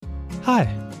Hi,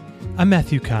 I'm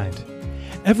Matthew Kind.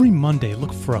 Every Monday,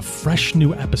 look for a fresh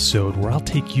new episode where I'll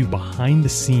take you behind the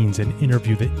scenes and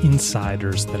interview the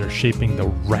insiders that are shaping the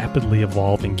rapidly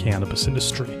evolving cannabis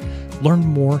industry. Learn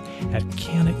more at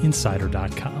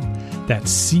cannainsider.com.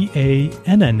 That's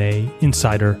CANNA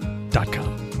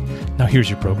insider.com. Now here's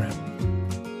your program.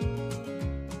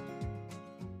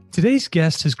 Today's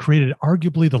guest has created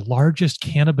arguably the largest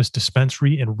cannabis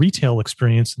dispensary and retail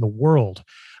experience in the world.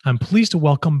 I'm pleased to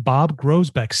welcome Bob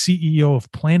Groesbeck, CEO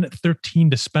of Planet 13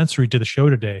 Dispensary, to the show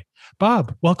today.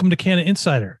 Bob, welcome to Canna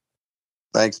Insider.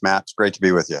 Thanks, Matt. It's great to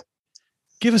be with you.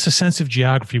 Give us a sense of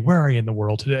geography. Where are you in the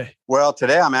world today? Well,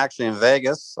 today I'm actually in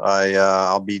Vegas.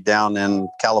 I'll be down in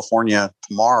California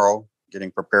tomorrow, getting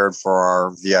prepared for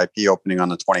our VIP opening on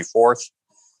the 24th.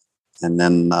 And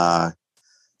then,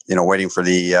 waiting for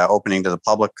the opening to the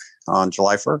public on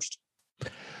July 1st.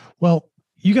 Well,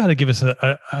 you got to give us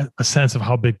a sense of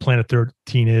how big Planet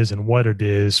 13 is and what it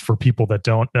is for people that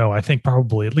don't know. I think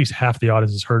probably at least half the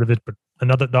audience has heard of it, but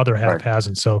the other half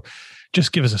hasn't. So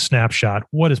just give us a snapshot.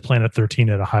 What is Planet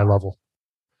 13 at a high level?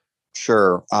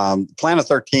 Sure. Planet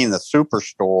 13, the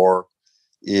superstore,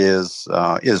 is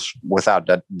without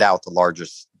doubt the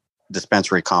largest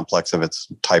dispensary complex of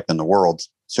its type in the world,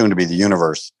 soon to be the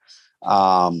universe.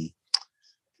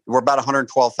 We're about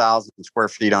 112,000 square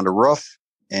feet under roof.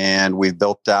 And we've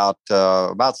built out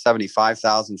about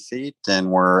 75,000 feet,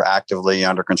 and we're actively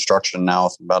under construction now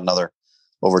with about another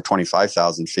over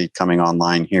 25,000 feet coming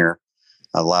online here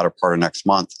the latter part of next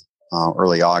month,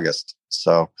 early August.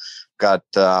 So got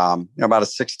about a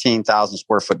 16,000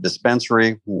 square foot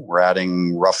dispensary. We're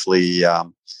adding roughly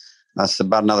that's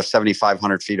about another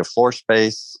 7,500 feet of floor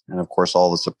space, and of course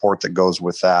all the support that goes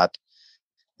with that.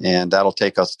 And that'll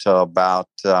take us to about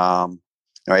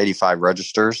 85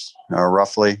 registers,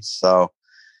 roughly. So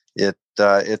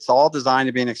it's all designed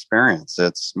to be an experience.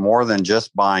 It's more than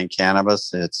just buying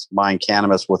cannabis. It's buying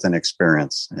cannabis with an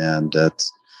experience. And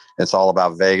it's all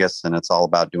about Vegas, and it's all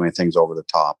about doing things over the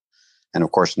top. And of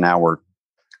course, now we're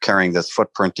carrying this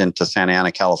footprint into Santa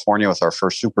Ana, California with our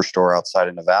first superstore outside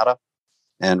of Nevada,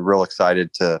 and real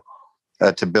excited to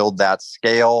build that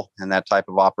scale and that type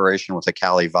of operation with a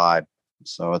Cali vibe.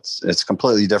 So it's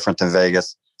completely different than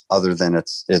Vegas, other than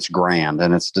it's grand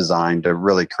and it's designed to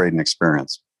really create an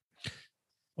experience.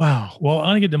 Wow. Well, I'm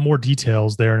going to get into more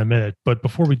details there in a minute. But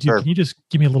before we do, Can you just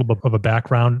give me a little bit of a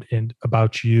background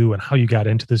about you and how you got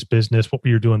into this business? What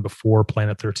were you doing before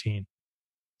Planet 13?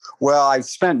 Well, I've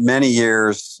spent many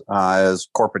years as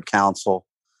corporate counsel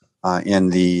in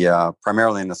the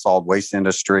primarily in the solid waste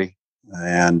industry,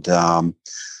 and a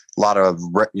lot of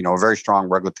very strong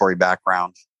regulatory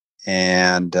background.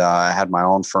 And I had my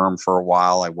own firm for a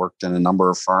while. I worked in a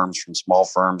number of firms, from small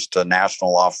firms to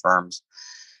national law firms,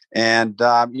 and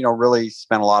really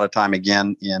spent a lot of time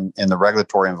again in the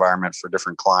regulatory environment for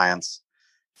different clients.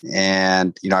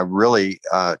 And I really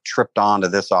tripped onto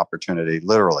this opportunity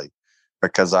literally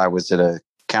because I was at a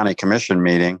county commission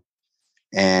meeting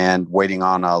and waiting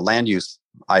on a land use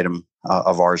item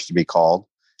of ours to be called,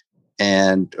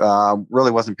 and really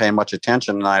wasn't paying much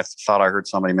attention. And I thought I heard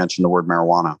somebody mention the word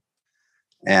marijuana.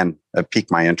 And it piqued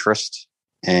my interest.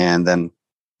 And then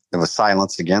there was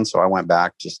silence again. So I went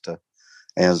back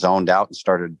zoned out and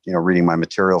started, reading my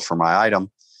material for my item.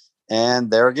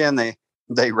 And there again, they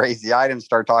raised the item,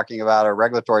 started talking about a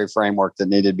regulatory framework that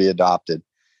needed to be adopted.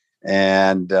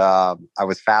 And I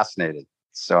was fascinated.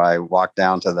 So I walked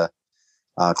down to the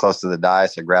close to the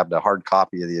dais. I grabbed a hard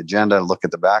copy of the agenda, looked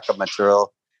at the backup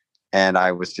material, and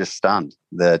I was just stunned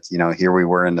that, here we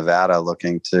were in Nevada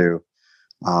looking to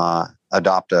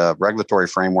adopt a regulatory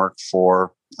framework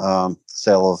for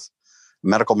sale of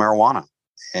medical marijuana,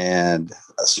 and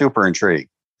super intrigued.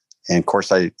 And of course,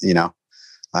 I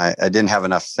didn't have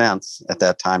enough sense at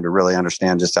that time to really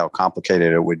understand just how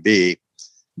complicated it would be.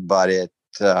 But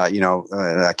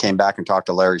I came back and talked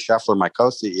to Larry Scheffler, my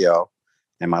co-CEO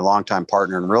and my longtime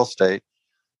partner in real estate.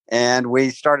 And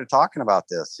we started talking about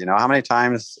this. How many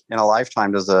times in a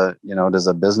lifetime does a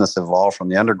business evolve from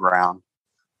the underground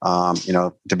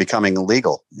to becoming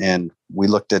legal? And we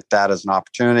looked at that as an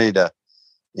opportunity to,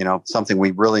 something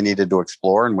we really needed to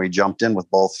explore. And we jumped in with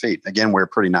both feet. Again, we were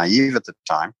pretty naive at the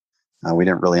time. We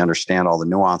didn't really understand all the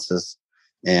nuances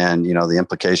and, the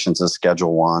implications of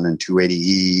Schedule 1 and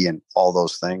 280E and all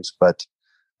those things. But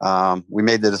we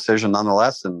made the decision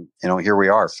nonetheless. And, here we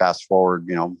are, fast forward,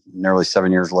 nearly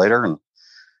 7 years later. And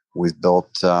we've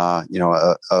built,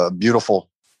 a beautiful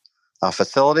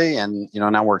facility, and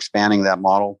now we're expanding that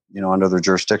model under the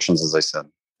jurisdictions, as I said.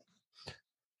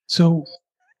 So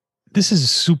this is a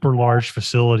super large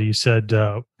facility. You said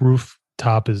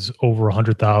rooftop is over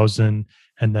 100,000,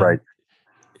 and then right.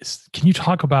 Can you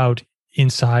talk about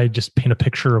inside, just paint a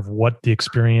picture of what the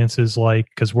experience is like?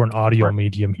 Because we're an audio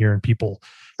medium here and people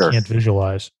can't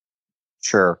visualize.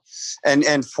 Sure.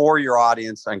 And for your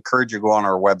audience, I encourage you to go on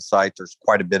our website. There's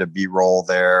quite a bit of B-roll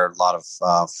there, a lot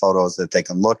of photos that they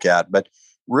can look at. But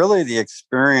really, the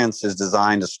experience is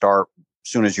designed to start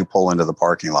as soon as you pull into the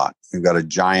parking lot. We've got a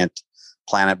giant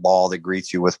planet ball that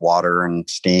greets you with water and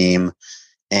steam.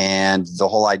 And the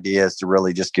whole idea is to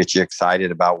really just get you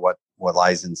excited about what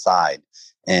lies inside.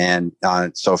 And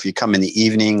so if you come in the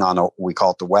evening we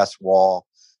call it the West Wall,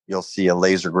 you'll see a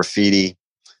laser graffiti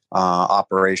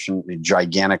operation,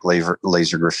 gigantic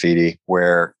laser graffiti,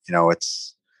 where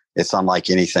it's unlike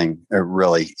anything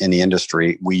really in the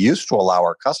industry. We used to allow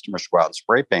our customers to go out and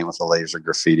spray paint with a laser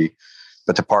graffiti,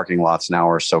 but the parking lots now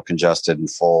are so congested and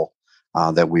full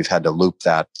that we've had to loop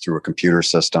that through a computer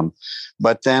system.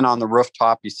 But then on the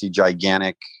rooftop, you see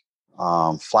gigantic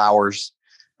flowers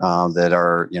that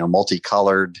are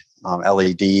multicolored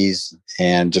LEDs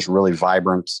and just really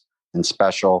vibrant and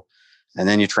special. And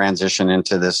then you transition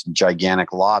into this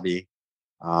gigantic lobby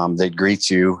that greets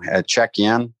you at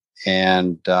check-in.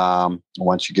 And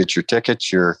once you get your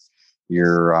tickets,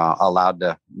 you're allowed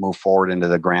to move forward into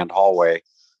the grand hallway.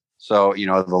 So,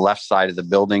 the left side of the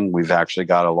building, we've actually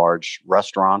got a large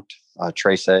restaurant,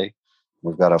 Trace.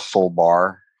 We've got a full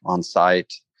bar on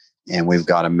site, and we've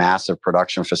got a massive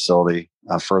production facility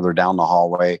further down the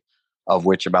hallway, of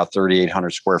which about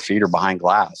 3,800 square feet are behind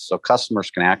glass. So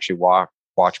customers can actually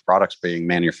watch products being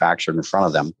manufactured in front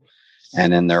of them.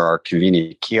 And then there are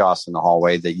convenient kiosks in the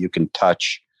hallway that you can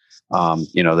touch,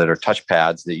 that are touch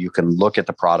pads that you can look at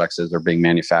the products as they're being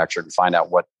manufactured and find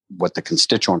out what the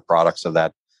constituent products of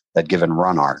that given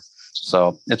run are.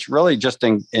 So it's really just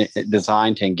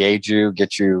designed to engage you,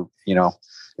 get you,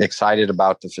 excited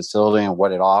about the facility and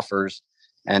what it offers.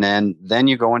 And then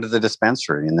you go into the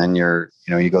dispensary, and then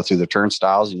you go through the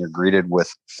turnstiles and you're greeted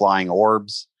with flying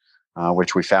orbs,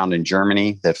 which we found in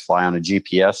Germany, that fly on a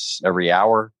GPS every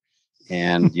hour,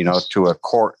 and to a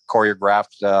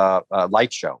choreographed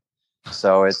light show.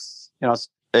 So it's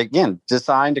again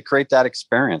designed to create that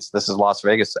experience. This is Las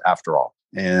Vegas after all,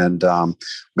 and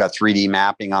we've got 3D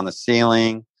mapping on the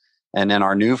ceiling, and then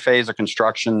our new phase of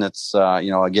construction that's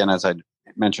again, as I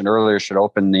mentioned earlier, should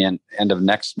open the end of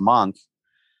next month.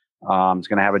 It's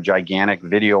going to have a gigantic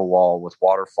video wall with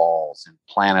waterfalls and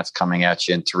planets coming at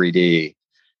you in 3D.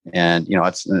 And,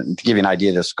 it's to give you an idea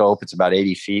of the scope, it's about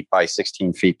 80 feet by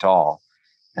 16 feet tall.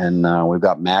 And we've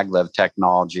got maglev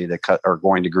technology that are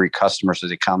going to greet customers as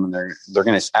they come, and they're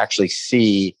going to actually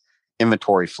see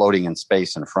inventory floating in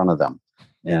space in front of them.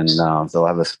 And they'll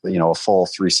have a full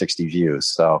 360 view.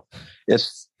 So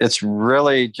it's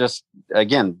really just,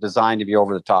 again, designed to be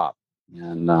over the top.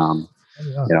 And, and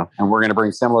we're going to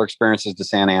bring similar experiences to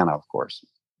Santa Ana, of course.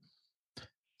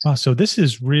 So this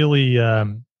is really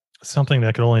something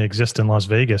that could only exist in Las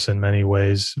Vegas in many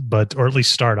ways, or at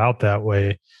least start out that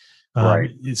way. Right.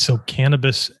 So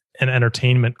cannabis and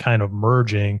entertainment kind of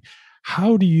merging.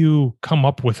 How do you come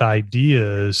up with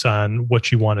ideas on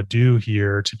what you want to do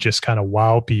here to just kind of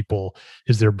wow people?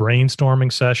 Is there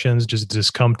brainstorming sessions? Does it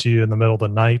just come to you in the middle of the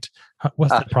night?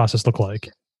 What's the process look like?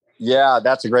 Yeah,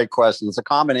 that's a great question. It's a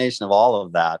combination of all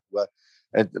of that.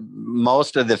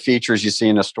 Most of the features you see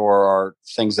in the store are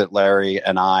things that Larry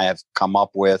and I have come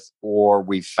up with or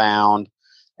we found,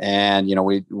 and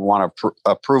we want to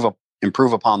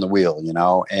improve upon the wheel.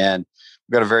 And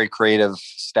we've got a very creative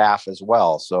staff as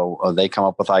well, so they come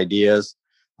up with ideas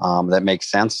that make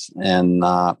sense, and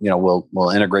we'll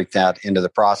integrate that into the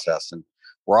process. And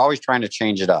we're always trying to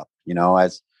change it up.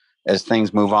 As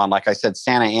things move on. Like I said,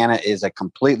 Santa Ana is a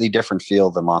completely different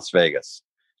field than Las Vegas.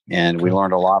 And we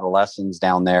learned a lot of lessons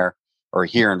down there, or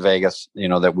here in Vegas,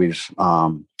 that we've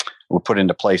put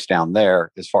into place down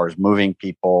there as far as moving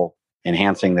people,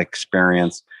 enhancing the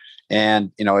experience.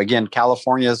 And, again,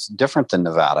 California is different than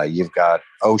Nevada. You've got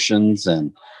oceans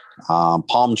and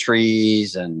palm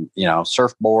trees and,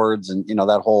 surfboards and,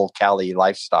 that whole Cali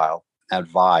lifestyle, that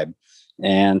vibe.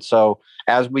 And so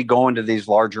as we go into these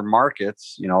larger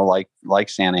markets, like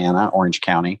Santa Ana, Orange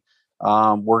County,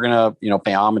 we're going to,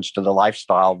 pay homage to the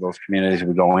lifestyle of those communities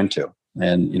we go into,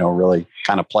 and, really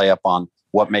kind of play up on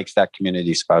what makes that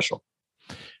community special.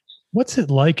 What's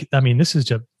it like? I mean, this is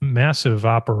a massive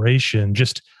operation,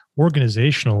 just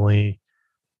organizationally.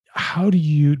 How do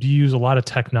you use a lot of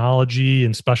technology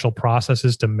and special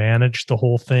processes to manage the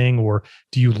whole thing? Or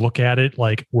do you look at it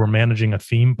like we're managing a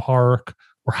theme park?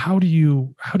 Or how do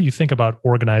you think about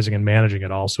organizing and managing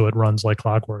it all so it runs like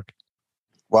clockwork?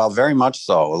 Well, very much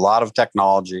so. A lot of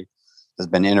technology. has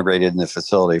been integrated in the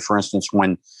facility. For instance,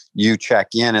 when you check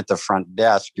in at the front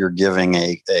desk, you're giving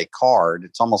a card.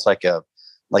 It's almost like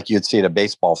you'd see at a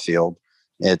baseball field.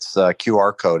 It's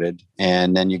QR coded,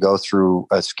 and then you go through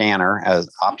a scanner, as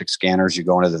optic scanners. You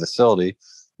go into the facility,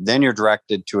 then you're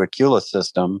directed to a QLIS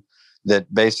system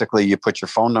that basically you put your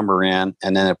phone number in,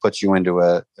 and then it puts you into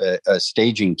a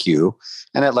staging queue,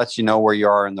 and it lets you know where you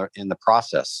are in the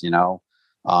process.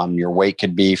 Your wait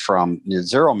could be from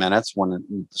 0 minutes when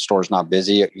the store's not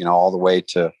busy, all the way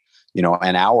to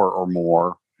an hour or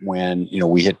more when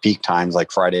we hit peak times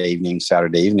like Friday evenings,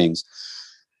 Saturday evenings.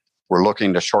 We're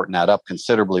looking to shorten that up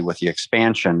considerably with the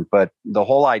expansion, but the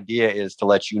whole idea is to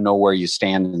let you know where you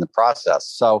stand in the process.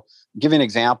 So, give you an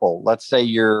example. Let's say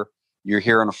you're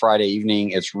here on a Friday evening.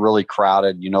 It's really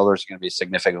crowded. There's going to be a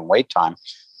significant wait time.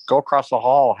 Go across the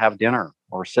hall, have dinner,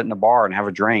 or sit in a bar and have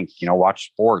a drink. Watch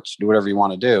sports, do whatever you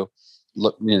want to do.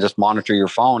 Look, just monitor your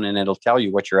phone, and it'll tell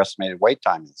you what your estimated wait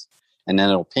time is, and then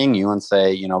it'll ping you and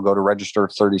say, go to register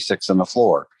 36 on the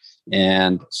floor.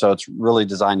 And so it's really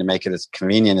designed to make it as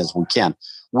convenient as we can.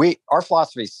 Our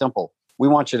philosophy is simple. We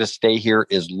want you to stay here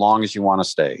as long as you want to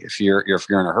stay. If you're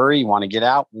in a hurry, you want to get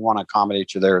out, we want to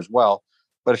accommodate you there as well.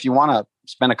 But if you want to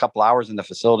spend a couple hours in the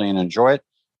facility and enjoy it,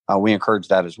 we encourage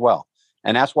that as well.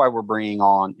 And that's why we're bringing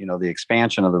on, the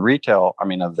expansion of of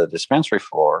the dispensary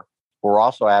floor. We're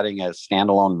also adding a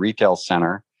standalone retail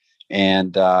center.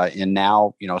 And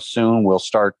now, soon we'll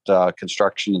start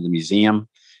construction of the museum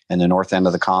in the north end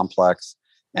of the complex.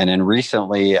 And then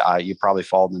recently, you probably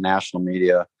followed the national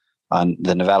media,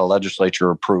 the Nevada legislature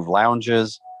approved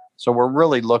lounges. So we're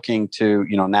really looking to,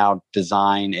 now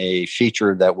design a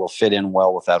feature that will fit in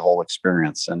well with that whole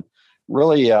experience. And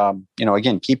really,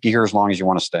 again, keep you here as long as you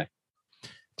want to stay.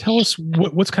 Tell us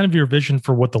what's kind of your vision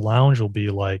for what the lounge will be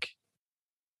like.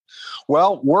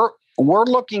 Well, we're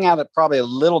looking at it probably a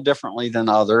little differently than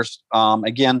others.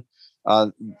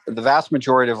 The vast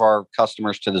majority of our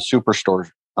customers to the Superstore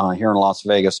here in Las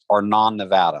Vegas are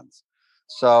non-Nevadans.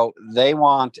 So they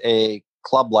want a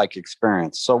club-like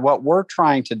experience. So what we're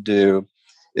trying to do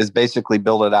is basically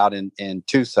build it out in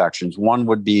two sections. One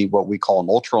would be what we call an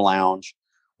ultra lounge,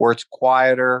 where it's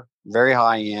quieter, very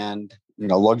high-end,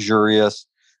 luxurious,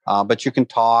 but you can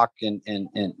talk and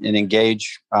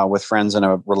engage with friends in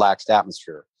a relaxed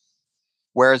atmosphere.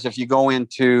 Whereas if you go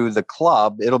into the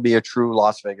club, it'll be a true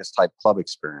Las Vegas type club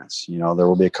experience. There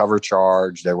will be a cover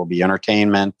charge, there will be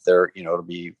entertainment, it'll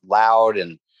be loud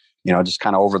and, just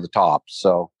kind of over the top.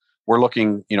 So we're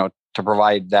looking, to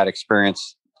provide that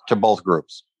experience to both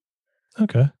groups.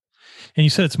 Okay. And you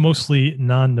said it's mostly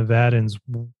non-Nevadans.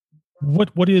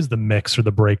 What is the mix or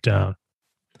the breakdown?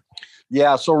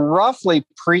 Yeah. So roughly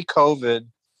pre-COVID,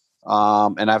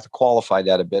 and I have to qualify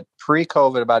that a bit.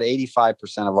 Pre-COVID, about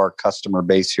 85% of our customer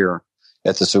base here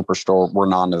at the Superstore were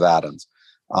non-Nevadans.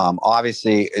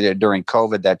 Obviously, during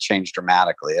COVID, that changed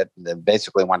dramatically. It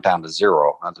basically went down to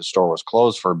zero. The store was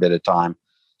closed for a bit of time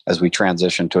as we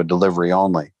transitioned to a delivery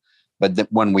only. But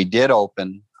when we did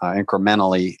open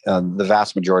incrementally, the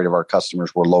vast majority of our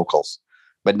customers were locals.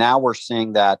 But now we're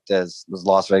seeing that as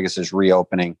Las Vegas is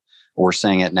reopening, we're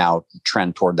seeing it now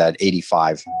trend toward that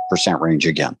 85% range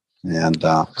again. And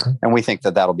we think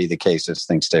that that'll be the case as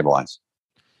things stabilize.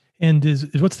 And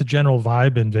what's the general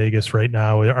vibe in Vegas right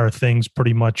now? Are things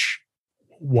pretty much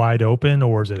wide open,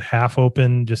 or is it half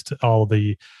open? Just all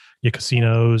the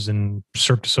casinos and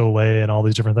Cirque du Soleil and all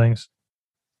these different things?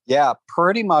 Yeah,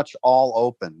 pretty much all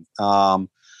open.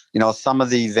 Some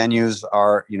of the venues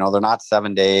are, they're not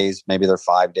 7 days, maybe they're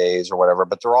 5 days or whatever,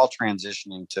 but they're all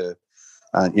transitioning to,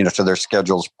 to their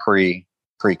schedules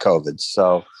pre-COVID.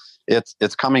 So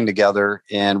it's coming together,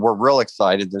 and we're real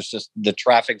excited. There's just the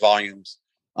traffic volumes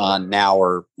now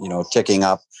are, ticking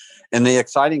up. And the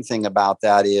exciting thing about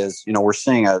that is, we're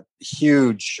seeing a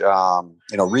huge,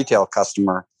 retail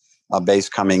customer base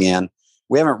coming in.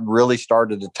 We haven't really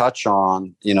started to touch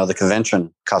on, the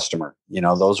convention customer.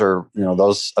 Those are,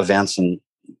 those events, and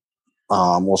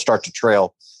we'll start to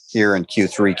trail here in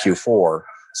Q3, Q4.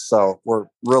 So we're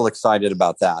real excited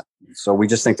about that. So we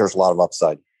just think there's a lot of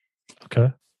upside.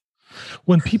 Okay.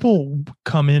 When people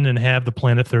come in and have the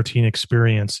Planet 13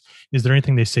 experience, is there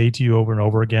anything they say to you over and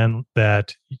over again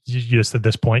that you just at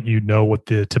this point, what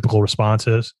the typical response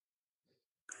is?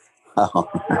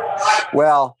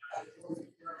 Well,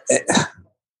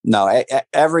 no,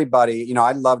 everybody,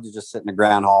 I'd love to just sit in the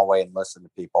grand hallway and listen to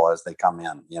people as they come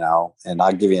in, and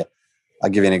I'll give you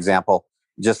an example.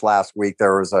 Just last week,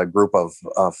 there was a group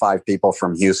of 5 people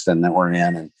from Houston that were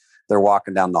in, and they're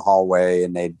walking down the hallway,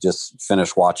 and they just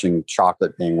finished watching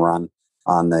chocolate being run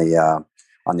on the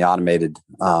automated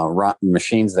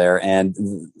machines there. And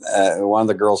one of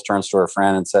the girls turns to her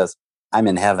friend and says, I'm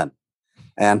in heaven.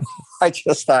 And I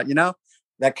just thought,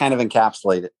 that kind of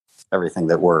encapsulated everything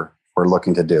that we're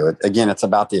looking to do. Again, it's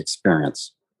about the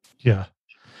experience. Yeah.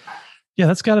 Yeah,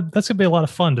 that's gonna be a lot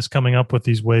of fun, just coming up with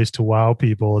these ways to wow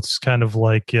people. It's kind of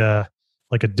like a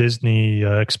Disney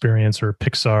experience or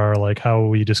Pixar. Like, how are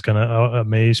we just gonna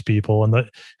amaze people? And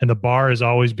the bar is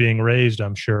always being raised,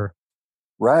 I'm sure.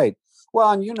 Right.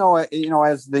 Well, and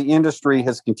as the industry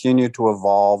has continued to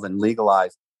evolve and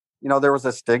legalize, there was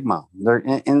a stigma there,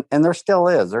 and there still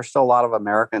is. There's still a lot of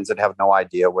Americans that have no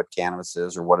idea what cannabis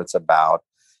is or what it's about,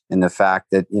 and the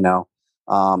fact that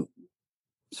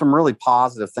some really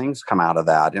positive things come out of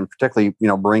that, and particularly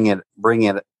bring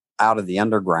it out of the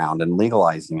underground and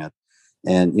legalizing it,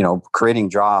 and creating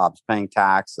jobs, paying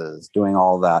taxes, doing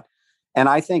all of that. And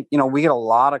I think we get a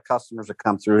lot of customers that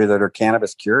come through here that are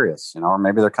cannabis curious, or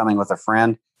maybe they're coming with a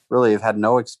friend, really have had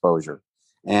no exposure,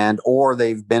 or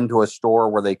they've been to a store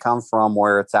where they come from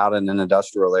where it's out in an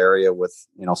industrial area with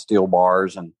steel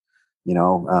bars and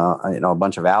a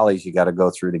bunch of alleys you got to go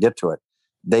through to get to it.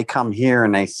 They come here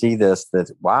and they see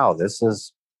that, wow, this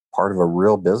is part of a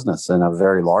real business, and a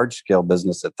very large scale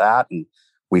business at that. And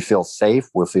we feel safe,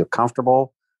 we feel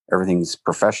comfortable, everything's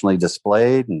professionally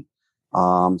displayed. And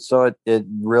so it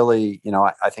really,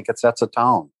 I think it sets a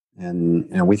tone,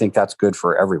 and we think that's good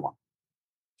for everyone.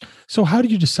 So how do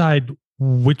you decide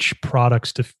which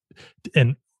products to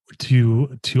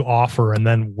offer, and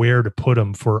then where to put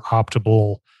them for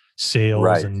optimal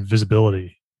sales and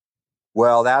visibility?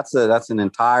 Well, that's an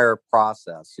entire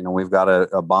process. We've got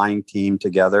a buying team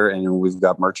together, and we've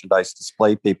got merchandise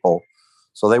display people.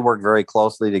 So they work very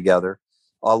closely together.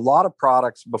 A lot of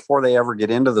products, before they ever get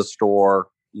into the store,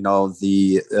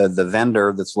 the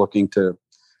vendor that's looking to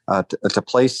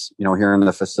place, here in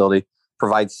the facility,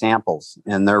 provides samples,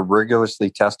 and they're rigorously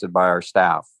tested by our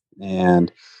staff.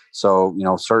 And so,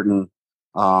 certain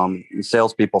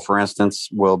salespeople, for instance,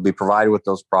 will be provided with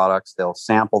those products. They'll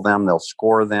sample them, they'll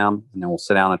score them, and then we'll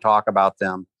sit down and talk about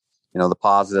them, the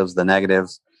positives, the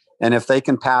negatives. And if they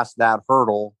can pass that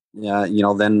hurdle,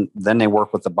 then they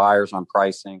work with the buyers on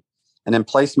pricing. And then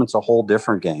placement's a whole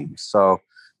different game. So,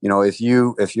 if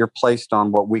you're placed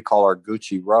on what we call our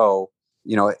Gucci row,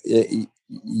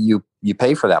 you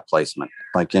pay for that placement,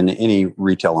 like in any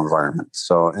retail environment.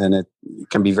 So, and it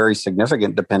can be very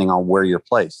significant depending on where you're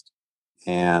placed.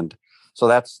 And so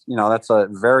that's a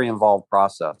very involved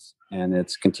process, and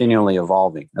it's continually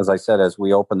evolving. As I said, as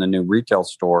we open the new retail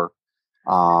store,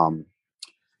 or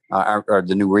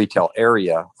the new retail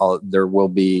area, there will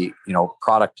be,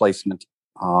 product placement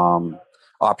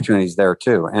opportunities there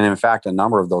too. And in fact, a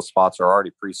number of those spots are already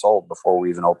pre-sold before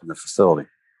we even open the facility.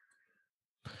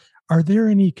 Are there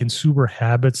any consumer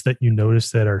habits that you notice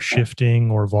that are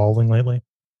shifting or evolving lately?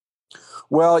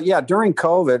 Well, yeah, during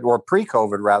COVID, or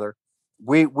pre-COVID rather,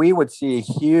 we would see a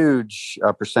huge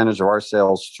percentage of our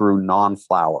sales through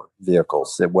non-flower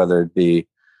vehicles, whether it be,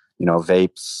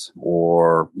 vapes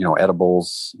or,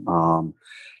 edibles.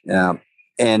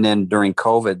 And then during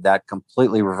COVID, that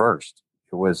completely reversed.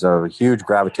 It was a huge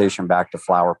gravitation back to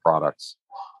flower products.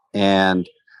 And,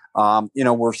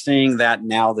 we're seeing that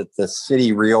now that the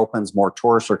city reopens, more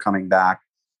tourists are coming back.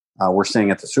 We're seeing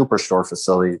at the Superstore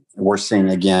facility, we're seeing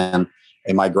again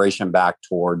a migration back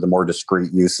toward the more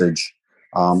discreet usage.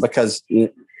 Because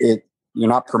you're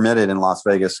not permitted in Las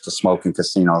Vegas to smoke in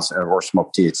casinos or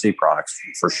smoke THC products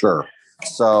for sure.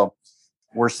 So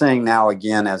we're seeing now,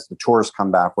 again, as the tourists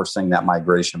come back, we're seeing that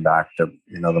migration back to,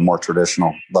 the more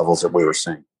traditional levels that we were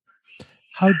seeing.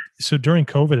 So during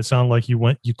COVID, it sounded like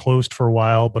you closed for a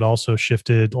while, but also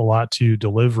shifted a lot to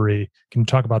delivery. Can you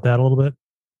talk about that a little bit?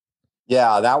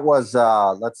 Yeah, that was,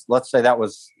 let's say that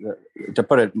was, to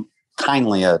put it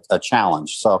kindly, a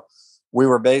challenge. So we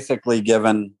were basically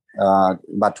given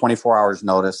about 24 hours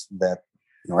notice that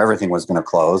everything was going to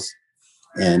close,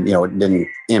 and it didn't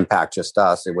impact just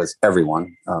us; it was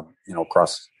everyone,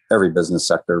 across every business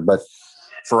sector. But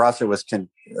for us, it was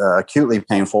acutely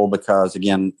painful because,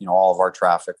 again, all of our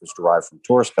traffic was derived from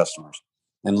tourist customers,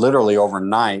 and literally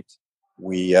overnight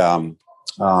we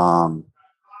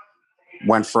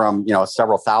went from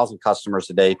several thousand customers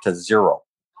a day to zero.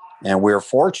 And we're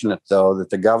fortunate, though,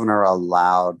 that the governor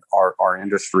allowed our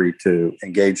industry to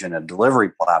engage in a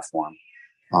delivery platform.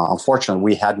 Unfortunately,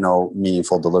 we had no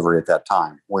meaningful delivery at that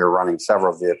time. We were running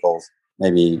several vehicles,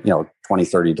 maybe 20,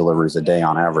 30 deliveries a day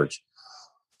on average.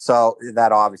 So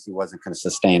that obviously wasn't going to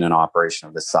sustain an operation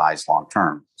of this size long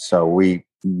term. So we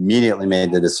immediately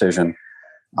made the decision.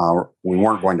 We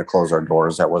weren't going to close our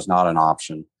doors. That was not an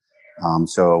option.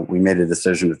 So we made a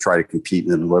decision to try to compete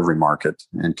in the delivery market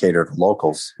and cater to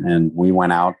locals. And we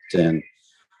went out and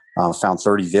found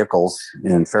 30 vehicles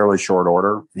in fairly short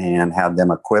order and had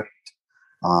them equipped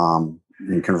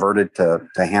and converted to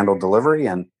handle delivery.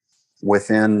 And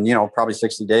within, probably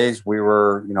 60 days, we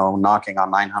were, knocking on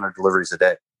 900 deliveries a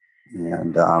day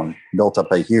and built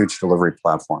up a huge delivery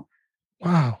platform.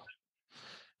 Wow.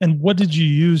 And what did you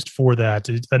use for that?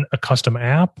 A custom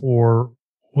app, or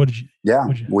what did you? Yeah,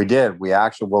 we did. We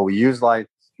actually, we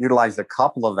utilized a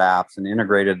couple of apps and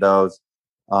integrated those,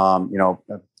 kind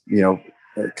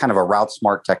of a Route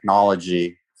Smart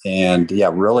technology. And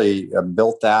really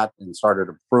built that and started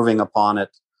improving upon it.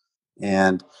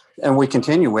 And we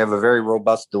continue. We have a very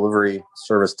robust delivery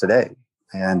service today,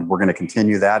 and we're going to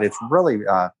continue that. It's really,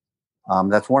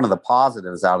 that's one of the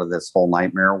positives out of this whole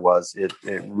nightmare was it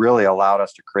really allowed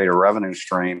us to create a revenue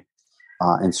stream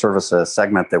and service a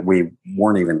segment that we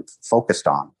weren't even focused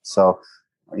on. So,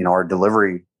 our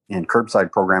delivery and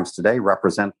curbside programs today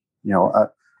represent,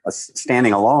 a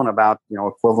standing alone about,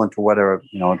 equivalent to what a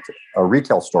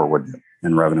retail store would do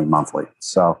in revenue monthly.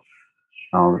 So,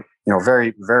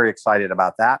 very, very excited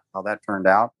about that, how that turned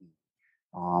out.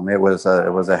 It was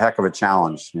a heck of a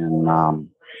challenge, and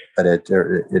but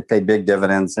it paid big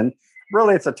dividends. And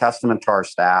really, it's a testament to our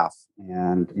staff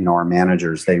and our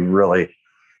managers. They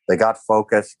got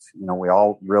focused. We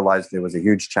all realized it was a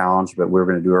huge challenge, but we were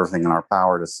going to do everything in our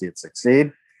power to see it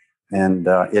succeed, and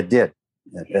it did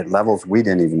at levels we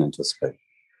didn't even anticipate.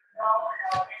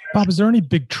 Bob, is there any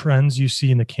big trends you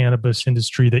see in the cannabis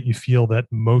industry that you feel that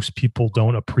most people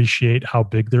don't appreciate how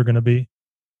big they're going to be?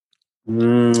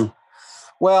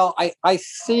 Well, I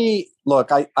see, look,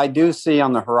 I do see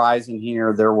on the horizon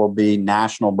here, there will be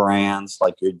national brands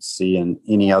like you'd see in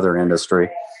any other industry.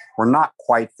 We're not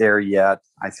quite there yet.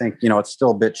 I think, it's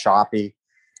still a bit choppy,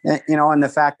 and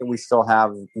the fact that we still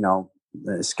have,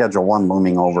 Schedule I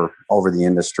looming over the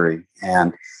industry.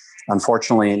 And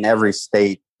unfortunately, in every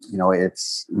state,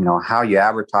 it's, how you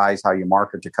advertise, how you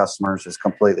market to customers is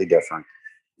completely different.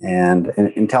 And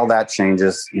until that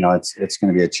changes, it's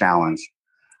going to be a challenge.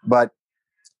 But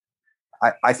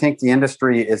I think the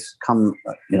industry has come,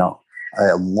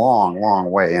 a long, long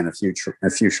way in a few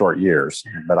short years.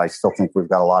 But I still think we've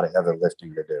got a lot of heavy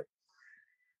lifting to do.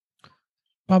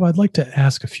 Bob, I'd like to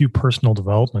ask a few personal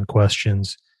development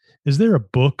questions. Is there a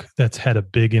book that's had a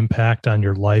big impact on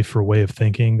your life or way of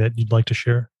thinking that you'd like to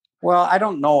share? Well, I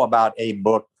don't know about a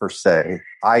book per se.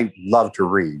 I love to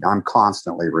read. I'm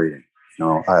constantly reading.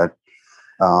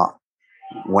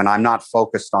 When I'm not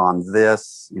focused on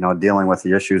this, dealing with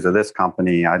the issues of this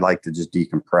company, I'd like to just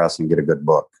decompress and get a good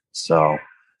book. So,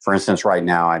 for instance, right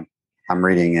now I'm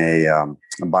reading a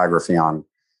biography on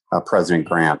President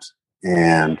Grant,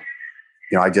 and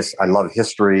I love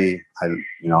history. I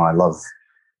love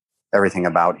everything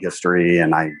about history,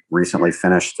 and I recently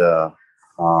finished a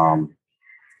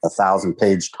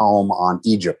 1,000-page tome on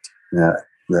Egypt, the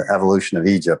evolution of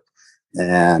Egypt,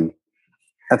 and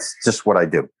that's just what I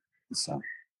do. So,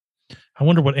 I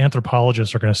wonder what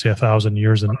anthropologists are going to say 1,000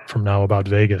 years from now about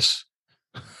Vegas.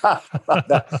 Yeah,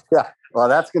 well,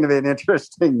 that's going to be an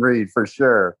interesting read for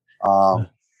sure.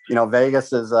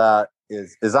 Vegas is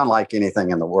unlike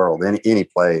anything in the world, any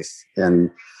place. And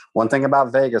one thing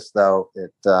about Vegas, though,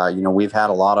 we've had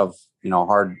a lot of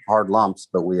hard lumps,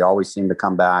 but we always seem to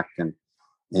come back and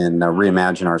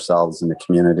reimagine ourselves in the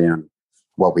community and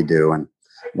what we do. And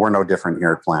we're no different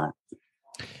here at Planet.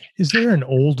 Is there an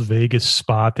old Vegas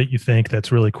spot that you think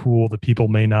that's really cool that people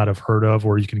may not have heard of,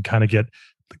 where you can kind of get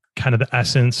kind of the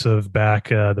essence of back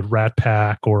the Rat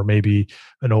Pack, or maybe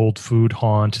an old food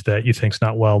haunt that you think's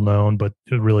not well known, but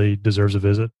it really deserves a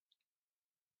visit?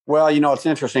 Well, it's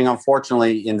interesting.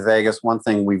 Unfortunately, in Vegas, one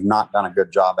thing we've not done a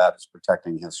good job at is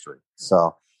protecting history.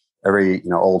 So every,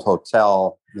 old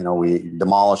hotel, we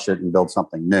demolish it and build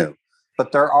something new.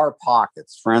 But there are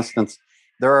pockets. For instance,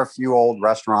 there are a few old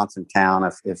restaurants in town.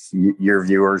 If your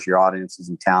viewers, your audience is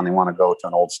in town, they want to go to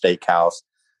an old steakhouse,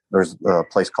 there's a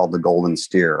place called the Golden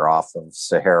Steer off of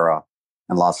Sahara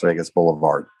and Las Vegas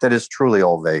Boulevard. That is truly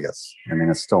old Vegas. I mean,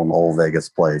 it's still an old Vegas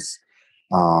place.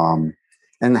 And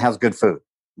it has good food.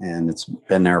 And it's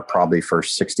been there probably for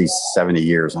 60, 70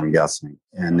 years, I'm guessing.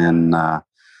 And then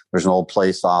there's an old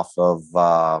place off of,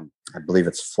 I believe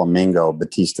it's Flamingo,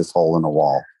 Batista's Hole in the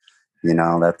Wall.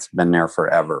 That's been there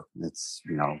forever. It's,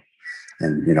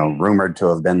 rumored to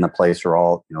have been the place where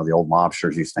all, the old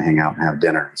mobsters used to hang out and have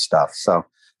dinner and stuff. So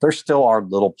there still are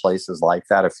little places like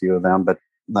that, a few of them, but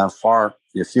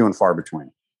few and far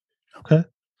between. Okay.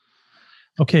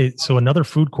 So another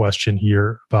food question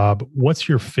here, Bob. What's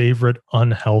your favorite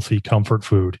unhealthy comfort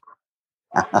food?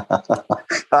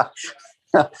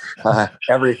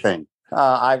 Everything.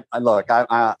 I'm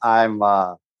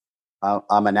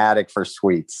I'm an addict for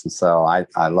sweets. So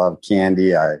I love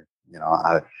candy. I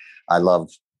love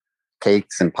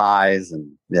cakes and pies,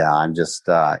 and I'm just,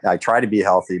 I try to be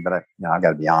healthy, but I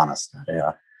got to be honest.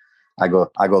 I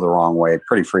go the wrong way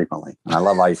pretty frequently, and I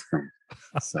love ice cream.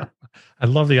 So. I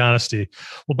love the honesty.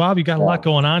 Well, Bob, you got a lot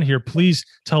going on here. Please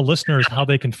tell listeners how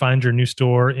they can find your new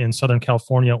store in Southern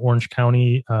California, Orange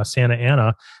County, Santa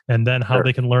Ana, and then how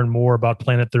they can learn more about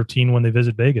Planet 13 when they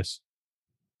visit Vegas.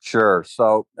 Sure.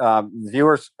 So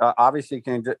viewers obviously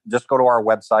can just go to our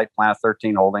website,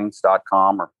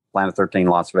 planet13holdings.com or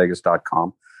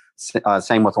planet13lasvegas.com.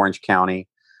 Same with Orange County.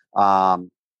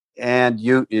 And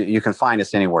you can find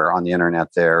us anywhere on the internet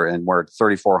there. And we're at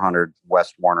 3400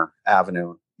 West Warner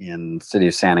Avenue in the city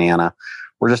of Santa Ana.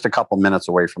 We're just a couple minutes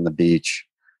away from the beach,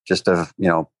 just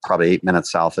probably 8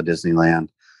 minutes south of Disneyland.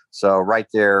 So right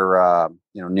there,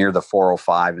 near the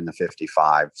 405 and the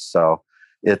 55. So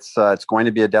it's going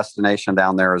to be a destination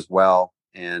down there as well.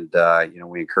 And,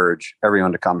 we encourage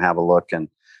everyone to come have a look. And,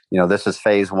 this is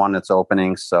phase 1 that's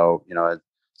opening. So, as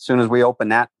soon as we open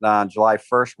that July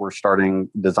 1st, we're starting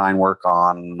design work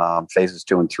on phases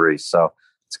 2 and 3. So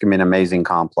it's going to be an amazing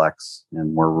complex,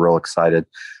 and we're real excited.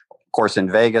 Of course, in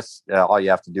Vegas, all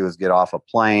you have to do is get off a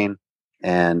plane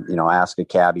and, ask a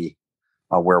cabbie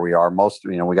where we are.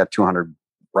 We got 200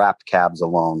 wrapped cabs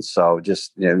alone. So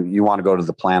just, you want to go to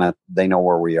the Planet, they know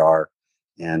where we are,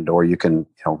 or you can,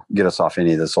 get us off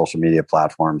any of the social media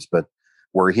platforms. But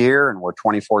we're here, and we're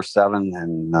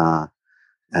 24/7,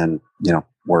 and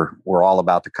we're all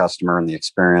about the customer and the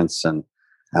experience, and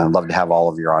I'd love to have all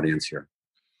of your audience here.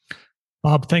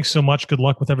 Bob, thanks so much. Good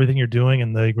luck with everything you're doing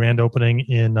and the grand opening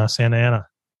in Santa Ana.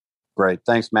 Great.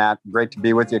 Thanks, Matt. Great to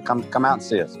be with you. Come out and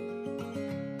see us.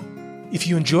 If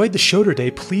you enjoyed the show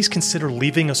today, please consider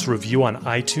leaving us a review on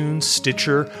iTunes,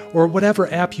 Stitcher, or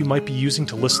whatever app you might be using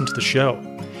to listen to the show.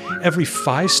 Every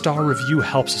 5-star review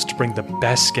helps us to bring the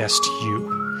best guests to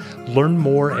you. Learn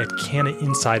more at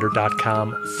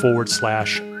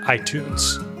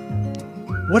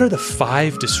cannainsider.com/iTunes. What are the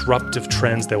 5 disruptive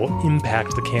trends that will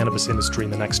impact the cannabis industry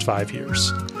in the next 5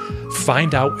 years?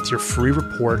 Find out with your free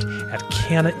report at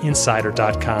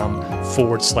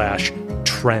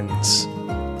cannainsider.com/trends.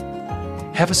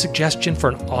 Have a suggestion for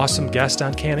an awesome guest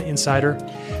on Canna Insider?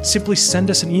 Simply send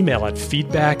us an email at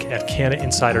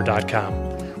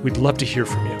feedback@cannainsider.com. We'd love to hear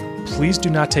from you. Please do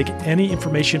not take any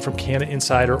information from Canna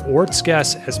Insider or its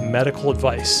guests as medical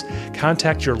advice.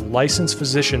 Contact your licensed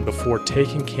physician before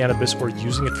taking cannabis or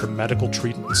using it for medical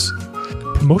treatments.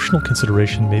 Promotional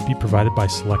consideration may be provided by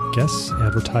select guests,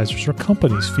 advertisers, or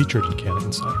companies featured in Canna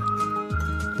Insider.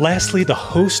 Lastly, the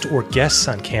host or guests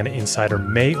on Canna Insider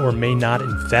may or may not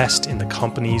invest in the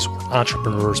companies or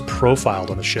entrepreneurs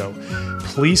profiled on the show.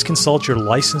 Please consult your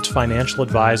licensed financial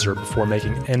advisor before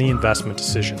making any investment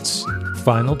decisions.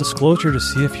 Final disclosure to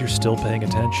see if you're still paying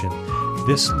attention.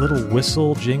 This little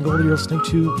whistle jingle you're listening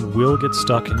to will get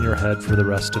stuck in your head for the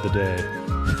rest of the day.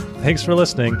 Thanks for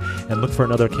listening, and look for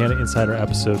another Canna Insider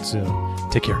episode soon.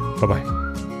 Take care. Bye-bye.